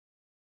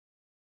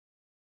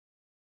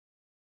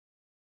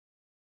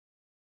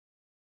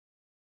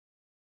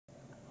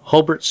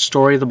Hurlbut'S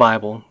Story of the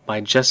Bible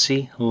by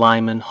Jesse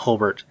Lyman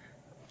Hurlbut.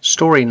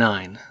 Story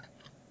 9.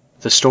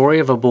 The Story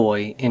of a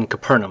Boy in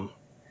Capernaum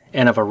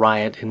and of a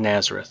Riot in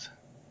Nazareth.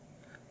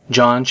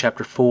 John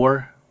chapter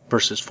 4,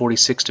 verses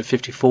 46 to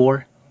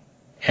 54,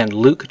 and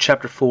Luke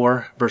chapter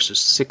 4, verses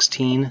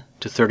 16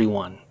 to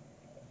 31.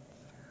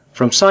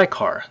 From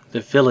Sychar, the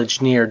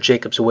village near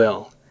Jacob's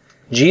well,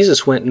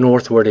 Jesus went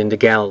northward into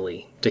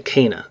Galilee, to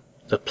Cana,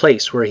 the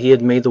place where he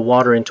had made the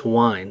water into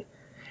wine,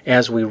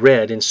 as we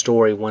read in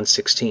Story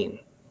 116.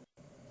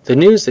 The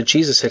news that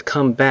Jesus had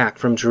come back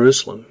from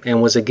Jerusalem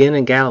and was again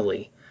in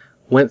Galilee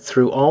went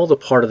through all the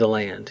part of the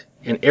land,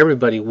 and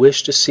everybody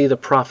wished to see the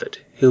prophet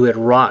who had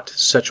wrought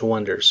such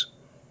wonders.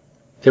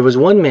 There was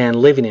one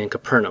man living in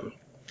Capernaum,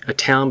 a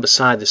town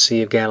beside the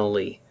Sea of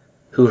Galilee,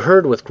 who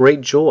heard with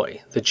great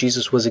joy that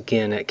Jesus was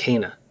again at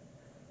Cana.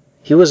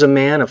 He was a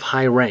man of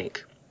high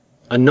rank,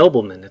 a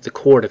nobleman at the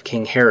court of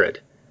King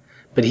Herod,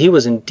 but he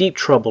was in deep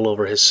trouble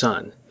over his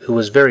son, who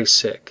was very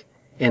sick,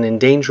 and in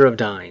danger of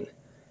dying.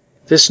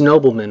 This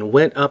nobleman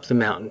went up the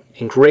mountain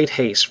in great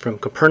haste from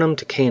Capernaum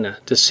to Cana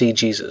to see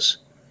Jesus.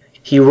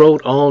 He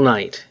rode all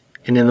night,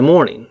 and in the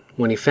morning,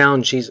 when he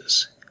found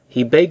Jesus,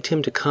 he begged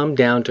him to come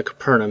down to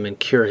Capernaum and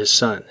cure his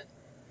son.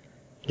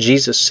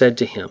 Jesus said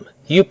to him,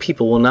 "You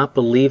people will not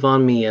believe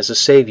on me as a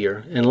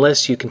Savior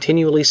unless you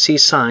continually see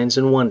signs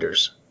and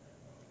wonders."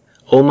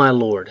 "O my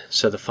Lord,"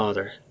 said the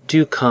father,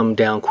 "do come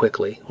down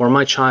quickly, or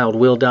my child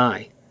will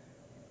die."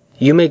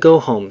 "You may go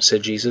home,"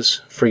 said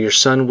Jesus, "for your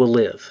son will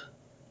live."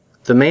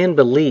 The man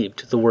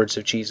believed the words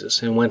of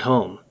Jesus and went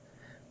home,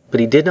 but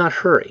he did not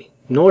hurry,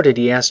 nor did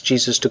he ask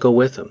Jesus to go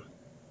with him.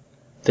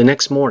 The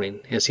next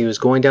morning, as he was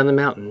going down the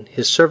mountain,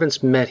 his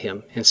servants met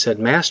him and said,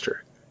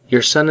 "Master,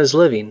 your son is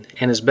living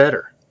and is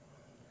better."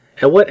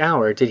 "At what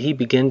hour did he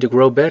begin to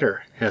grow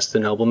better?" asked the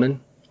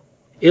nobleman.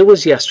 "It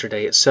was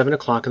yesterday at 7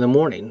 o'clock in the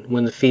morning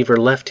when the fever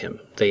left him,"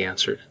 they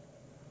answered.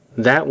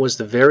 That was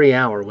the very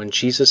hour when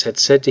Jesus had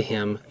said to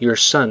him, "Your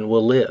son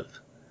will live."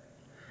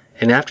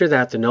 And after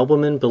that the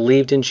nobleman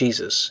believed in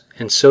Jesus,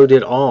 and so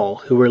did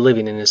all who were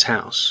living in his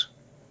house.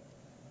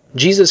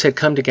 Jesus had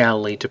come to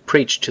Galilee to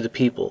preach to the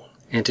people,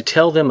 and to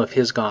tell them of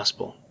his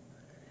gospel.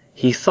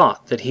 He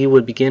thought that he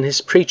would begin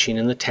his preaching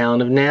in the town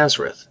of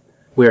Nazareth,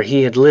 where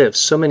he had lived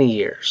so many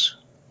years,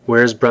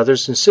 where his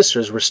brothers and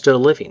sisters were still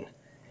living,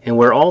 and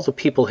where all the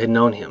people had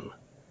known him.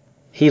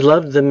 He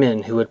loved the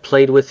men who had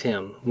played with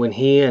him when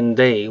he and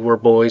they were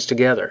boys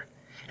together,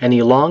 and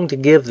he longed to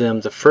give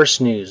them the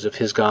first news of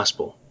his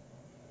gospel.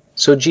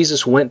 So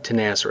Jesus went to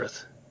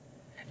Nazareth.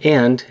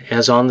 And,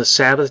 as on the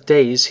Sabbath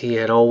days he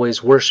had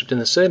always worshipped in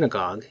the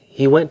synagogue,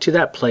 he went to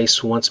that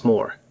place once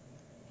more.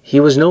 He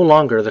was no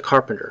longer the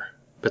carpenter,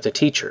 but the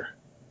teacher,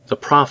 the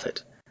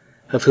prophet,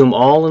 of whom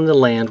all in the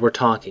land were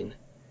talking,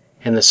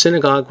 and the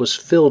synagogue was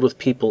filled with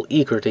people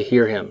eager to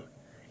hear him,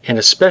 and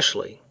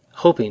especially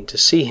hoping to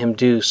see him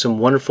do some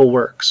wonderful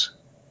works.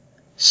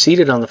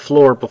 Seated on the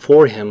floor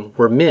before him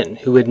were men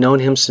who had known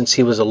him since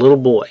he was a little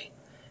boy,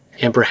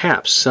 and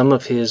perhaps some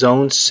of his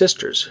own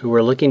sisters who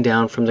were looking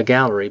down from the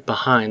gallery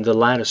behind the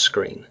lattice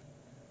screen.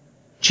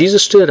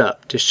 Jesus stood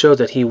up to show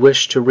that he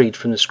wished to read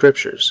from the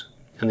Scriptures,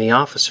 and the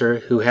officer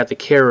who had the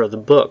care of the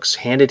books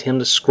handed him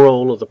the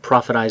scroll of the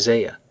prophet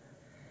Isaiah.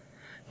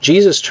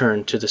 Jesus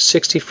turned to the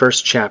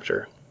 61st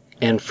chapter,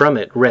 and from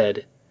it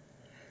read,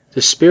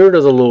 "The Spirit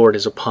of the Lord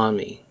is upon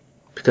me,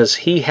 because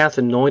he hath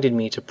anointed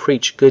me to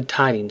preach good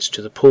tidings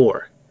to the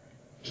poor.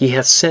 He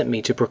hath sent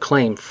me to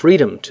proclaim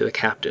freedom to the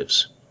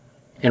captives,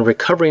 and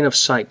recovering of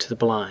sight to the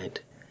blind,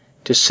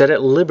 to set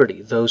at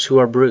liberty those who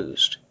are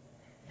bruised,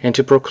 and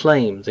to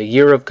proclaim the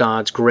year of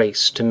God's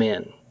grace to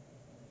men."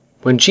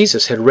 When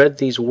Jesus had read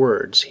these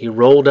words, he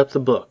rolled up the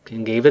book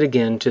and gave it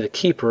again to the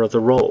keeper of the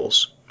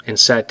rolls, and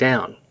sat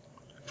down.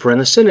 For in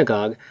the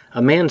synagogue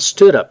a man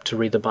stood up to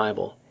read the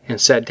Bible,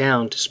 and sat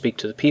down to speak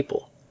to the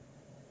people.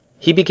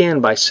 He began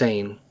by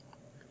saying,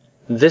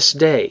 "This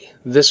day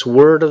this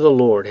word of the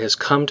Lord has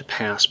come to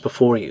pass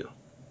before you."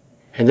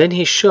 And then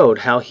he showed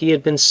how he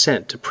had been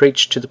sent to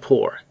preach to the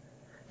poor,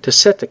 to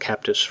set the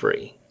captives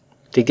free,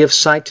 to give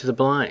sight to the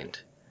blind,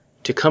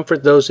 to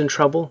comfort those in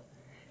trouble,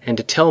 and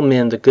to tell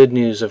men the good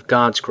news of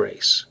God's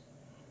grace.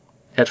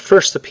 At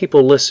first the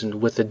people listened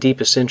with the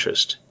deepest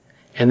interest,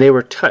 and they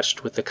were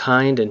touched with the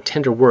kind and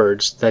tender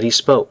words that he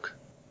spoke.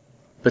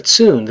 But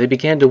soon they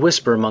began to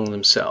whisper among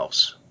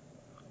themselves.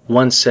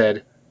 One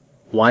said,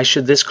 "Why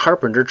should this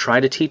carpenter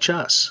try to teach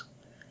us?"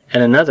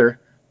 And another,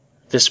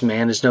 "This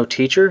man is no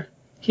teacher.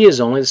 He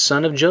is only the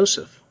son of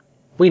Joseph.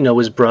 We know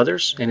his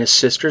brothers and his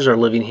sisters are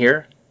living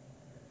here."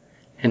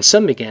 And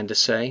some began to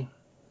say,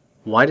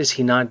 "Why does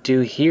he not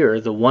do here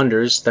the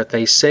wonders that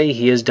they say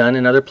he has done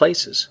in other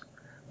places?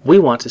 We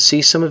want to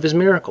see some of his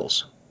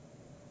miracles."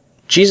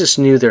 Jesus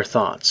knew their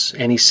thoughts,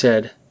 and he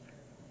said,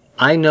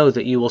 "I know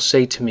that you will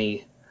say to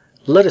me,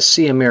 'Let us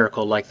see a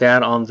miracle like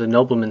that on the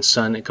nobleman's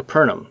son in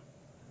Capernaum.'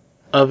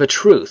 Of a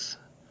truth,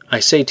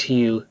 I say to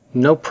you,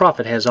 no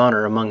prophet has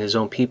honor among his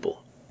own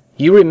people.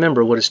 You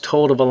remember what is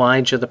told of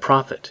Elijah the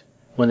prophet,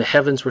 when the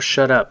heavens were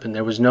shut up and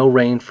there was no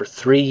rain for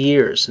 3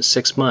 years and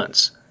 6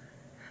 months.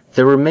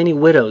 There were many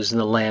widows in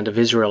the land of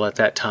Israel at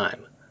that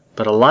time,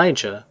 but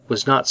Elijah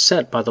was not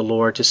sent by the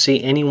Lord to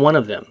see any one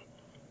of them.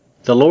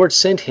 The Lord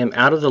sent him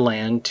out of the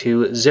land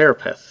to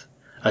Zarephath,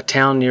 a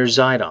town near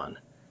Zidon,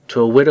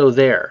 to a widow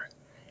there,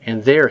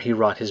 and there he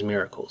wrought his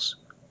miracles.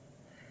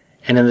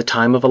 And in the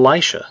time of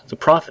Elisha the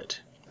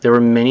prophet, there were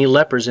many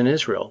lepers in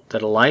Israel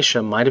that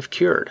Elisha might have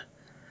cured,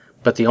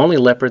 but the only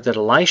leper that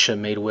Elisha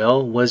made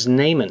well was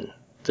Naaman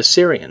the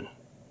Syrian.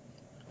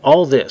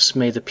 All this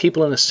made the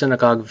people in the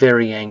synagogue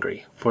very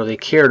angry, for they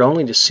cared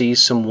only to see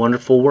some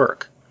wonderful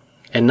work,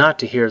 and not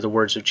to hear the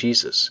words of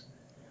Jesus.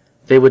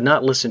 They would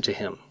not listen to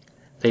him.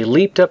 They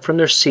leaped up from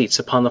their seats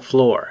upon the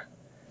floor.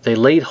 They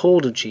laid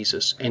hold of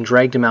Jesus and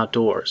dragged him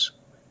outdoors.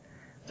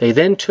 They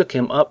then took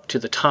him up to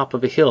the top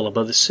of a hill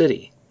above the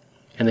city,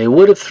 and they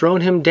would have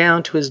thrown him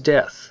down to his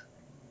death.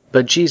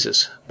 But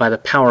Jesus, by the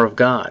power of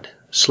God,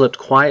 slipped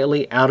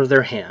quietly out of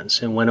their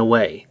hands and went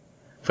away,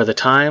 for the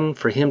time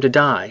for him to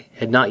die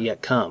had not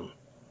yet come.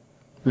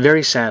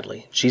 Very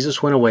sadly,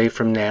 Jesus went away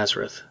from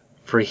Nazareth,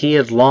 for he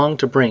had longed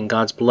to bring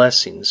God's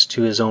blessings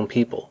to his own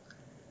people.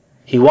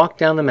 He walked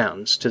down the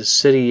mountains to the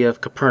city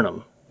of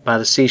Capernaum by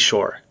the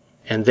seashore,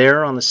 and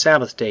there on the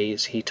Sabbath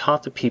days he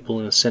taught the people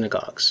in the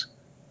synagogues.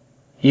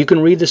 You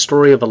can read the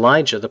story of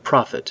Elijah the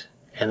prophet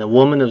and the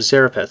woman of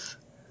Zarephath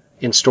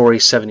in Story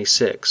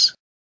 76.